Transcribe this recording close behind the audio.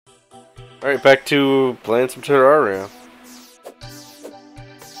Alright, back to playing some Terraria.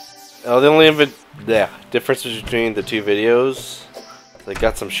 The only difference between the two videos, they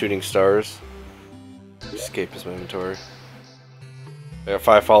got some shooting stars. Escape is my inventory. I got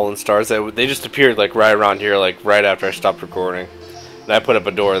 5 fallen stars. They just appeared like right around here, like right after I stopped recording. And I put up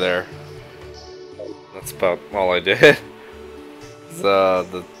a door there. That's about all I did.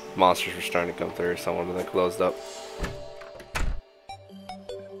 The monsters were starting to come through, so I wanted them closed up.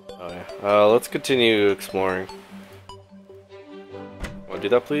 Oh yeah. Let's continue exploring. Want to do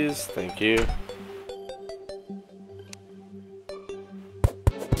that, please? Thank you.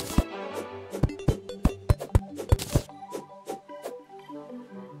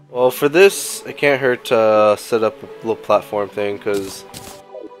 Well, for this, it can't hurt to set up a little platform thing, because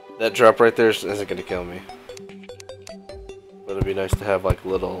that drop right there isn't going to kill me. But it'd be nice to have like a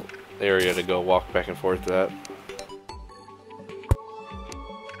little area to go walk back and forth to that.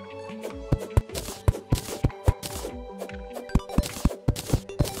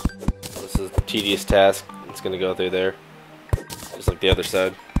 This is a tedious task. It's going to go through there. Just like the other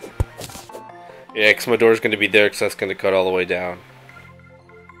side. Yeah, because my door's going to be there because that's going to cut all the way down.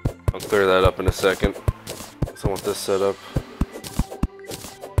 I'll clear that up in a second. So I want this set up.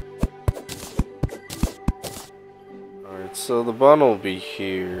 Alright, so the bottom will be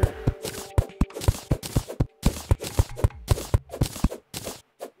here.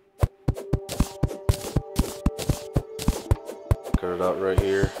 Cut it out right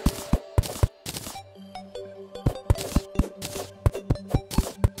here.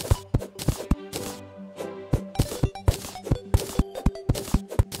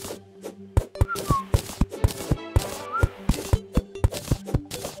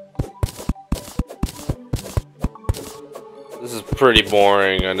 This is pretty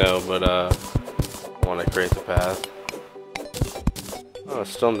boring, I know, but I want to create the path. Oh, it's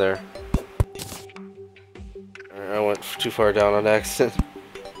still in there. I went too far down on accident.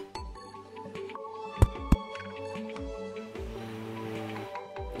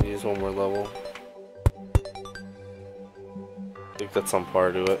 Use one more level. I think that's some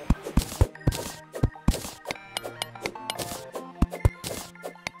part to it.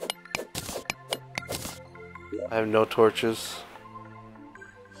 I have no torches.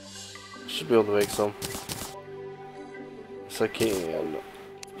 Should be able to make some. Yes, I can.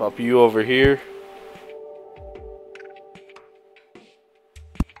 Pop you over here.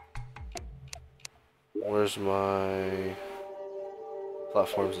 Where's my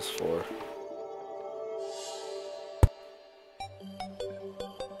platforms is for?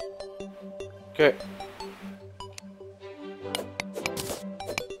 Okay.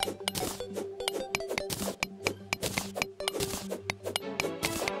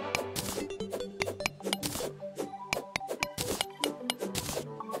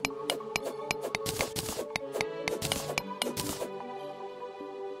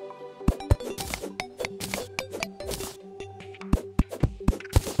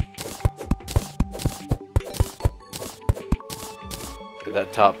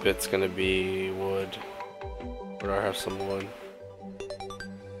 That top bit's gonna be wood. Where do I have some wood?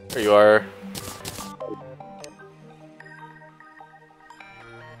 There you are.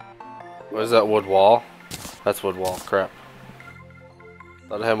 What is that, wood wall? That's wood wall, crap.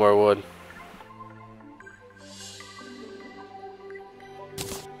 Thought I had more wood.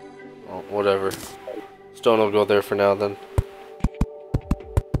 Well, whatever. Stone will go there for now then.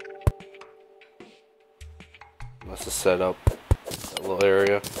 That's a setup. Little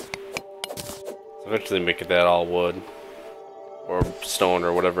area. So eventually make that all wood or stone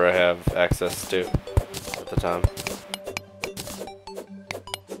or whatever I have access to at the time.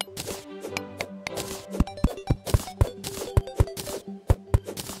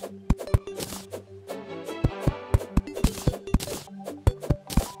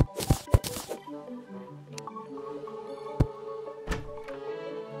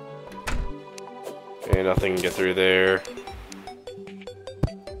 Okay, nothing can get through there.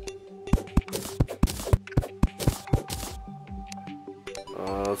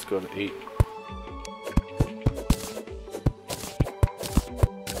 Let's go to 8.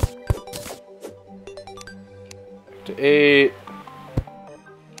 Back to 8.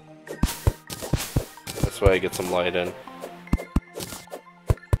 That's why I get some light in.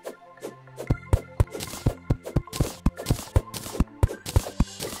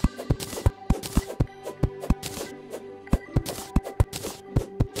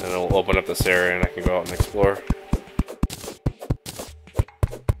 And it'll open up this area and I can go out and explore.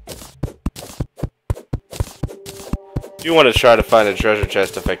 I do want to try to find a treasure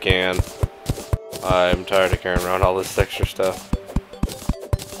chest if I can. I'm tired of carrying around all this extra stuff.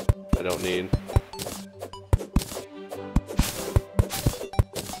 I don't need.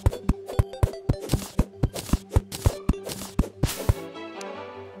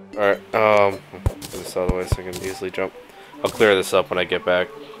 Alright, get this out of the way so I can easily jump. I'll clear this up when I get back.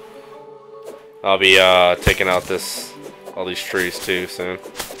 I'll be taking out all these trees too soon.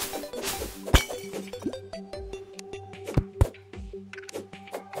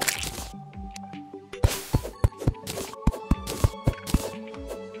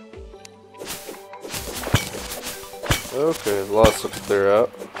 Okay, a lot of stuff to clear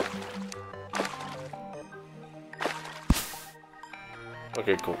out.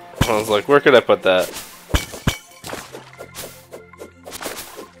 Okay, cool. I was like, where could I put that?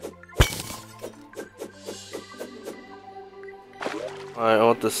 I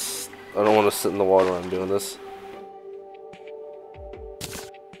want this. I don't want to sit in the water when I'm doing this.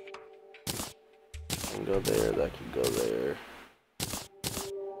 That can go there, that can go there.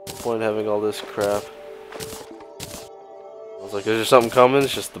 No point in having all this crap. I was like, is there something coming?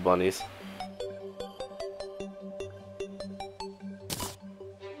 It's just the bunnies.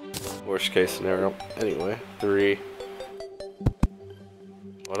 Worst case scenario. Anyway, 3.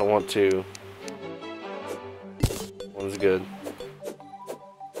 I don't want 2. 1's good.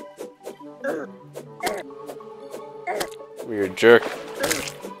 You're a jerk.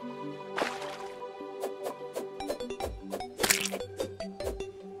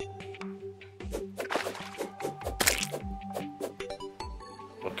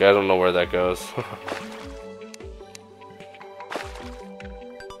 Okay, I don't know where that goes.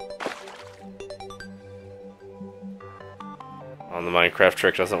 The Minecraft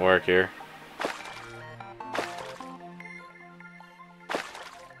trick doesn't work here.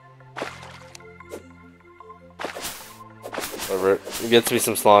 Whatever, it gets me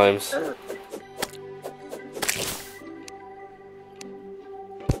some slimes.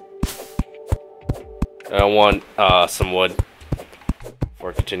 I want some wood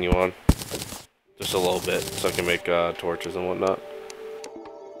before I continue on. Just a little bit, so I can make torches and whatnot.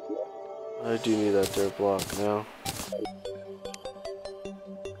 I do need that dirt block now.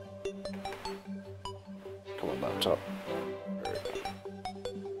 Come on, laptop.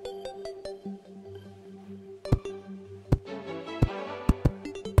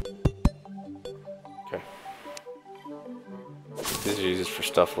 Okay. These are used for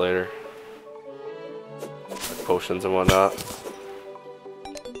stuff later. Like potions and whatnot.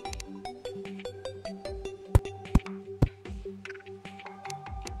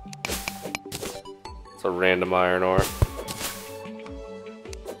 It's a random iron ore.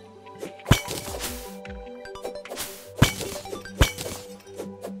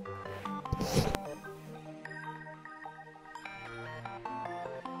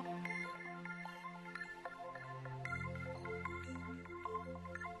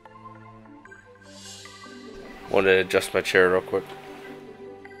 Wanted to adjust my chair real quick.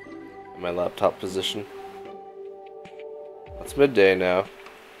 In my laptop position. It's midday now.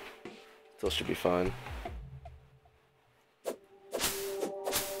 Still should be fine.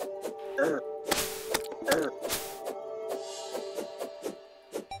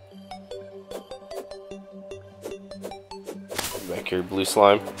 Back here, blue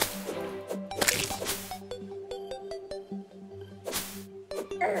slime.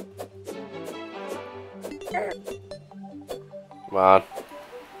 Come on.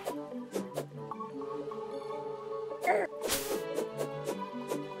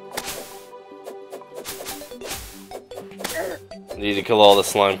 Need to kill all the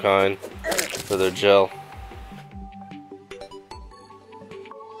slime kind for their gel.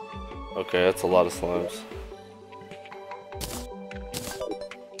 Okay, that's a lot of slimes.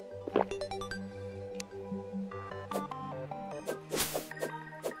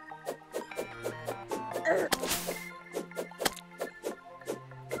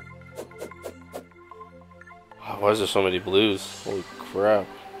 Why is there so many blues? Holy crap.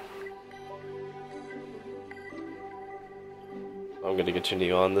 I'm gonna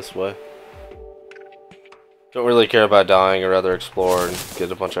continue on this way. Don't really care about dying, I'd rather explore and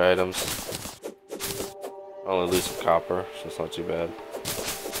get a bunch of items. I'll only lose some copper, so it's not too bad.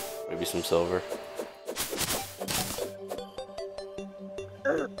 Maybe some silver.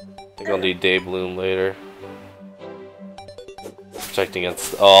 I think I'll need day bloom later. Protect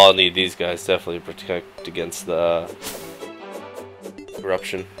against. Oh, I'll need these guys definitely to protect against the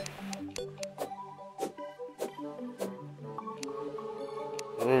corruption.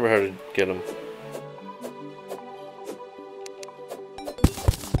 I don't remember how to get them.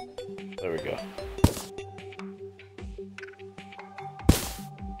 There we go.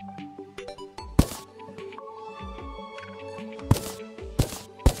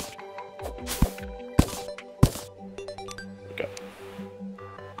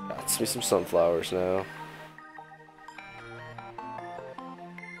 Let's see some sunflowers now.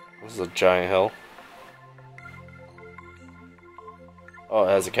 This is a giant hill. Oh,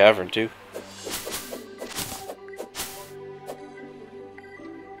 it has a cavern too.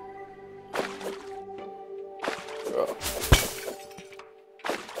 Oh.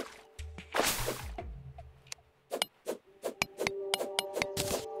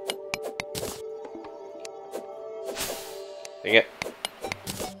 Dang it.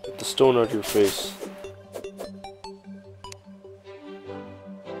 Get the stone out of your face.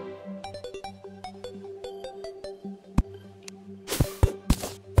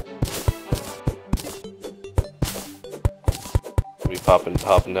 Be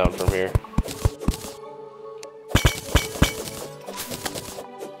hopping down from here.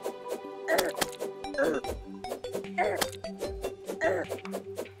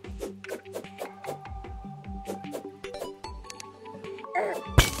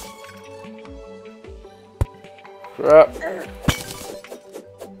 Crap.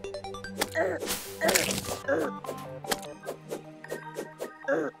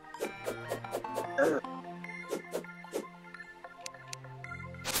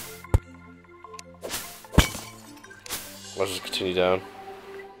 Let's just continue down.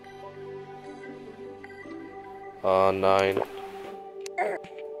 9.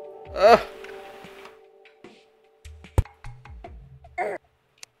 Ah!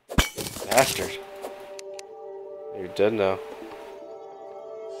 Bastard. You're dead now.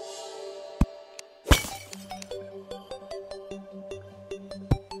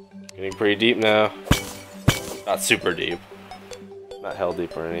 Getting pretty deep now. Not super deep. Not hell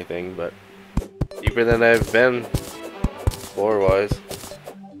deep or anything, but deeper than I've been floor-wise.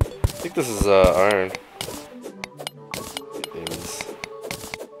 I think this is iron. Things.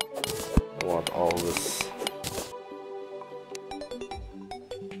 I want all this.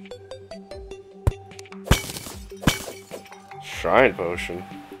 Shrine potion.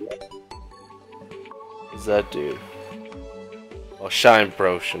 What's that do? Oh, shine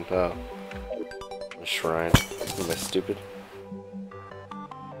potion. Oh, a shrine. Am I stupid?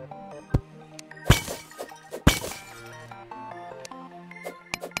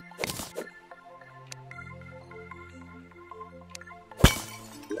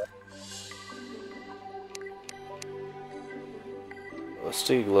 Let's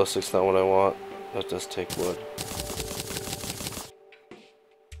take glow stick's not what I want. That does take wood.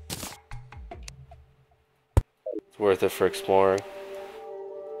 It's worth it for exploring.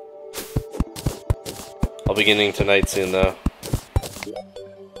 I'll be getting tonight soon though.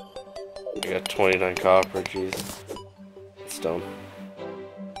 I got 29 copper, jeez. Stone.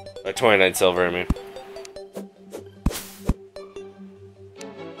 29 silver, I mean.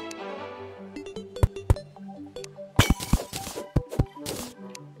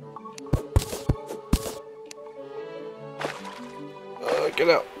 Get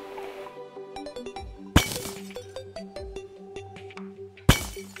out.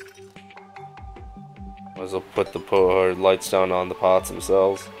 Might as well put the lights down on the pots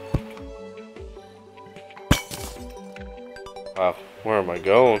themselves. Wow, where am I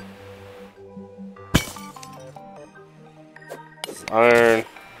going? This is iron.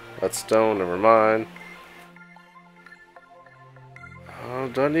 That's stone, never mind. Oh,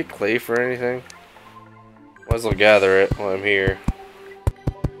 do I need clay for anything? Might as well gather it while I'm here.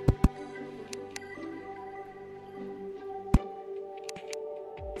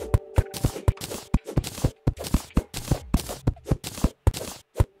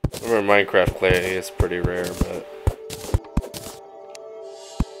 Minecraft clay is pretty rare, but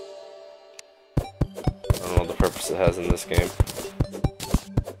I don't know the purpose it has in this game.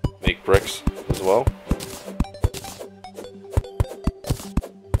 Make bricks as well.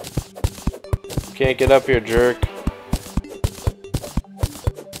 Can't get up here, jerk.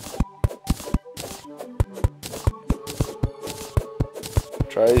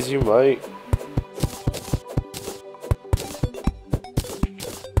 Try as you might.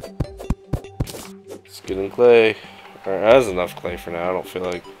 Getting clay. Alright, that has enough clay for now. I don't feel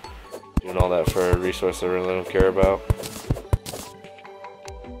like doing all that for a resource I really don't care about.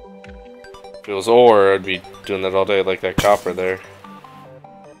 If it was ore, I'd be doing that all day like that copper there.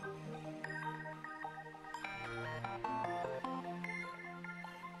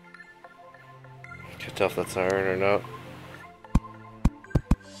 Can't tell if that's iron or not.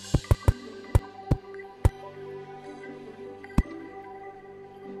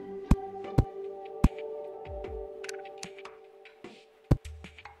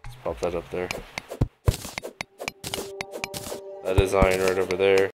 Pop that up there. That is iron right over there.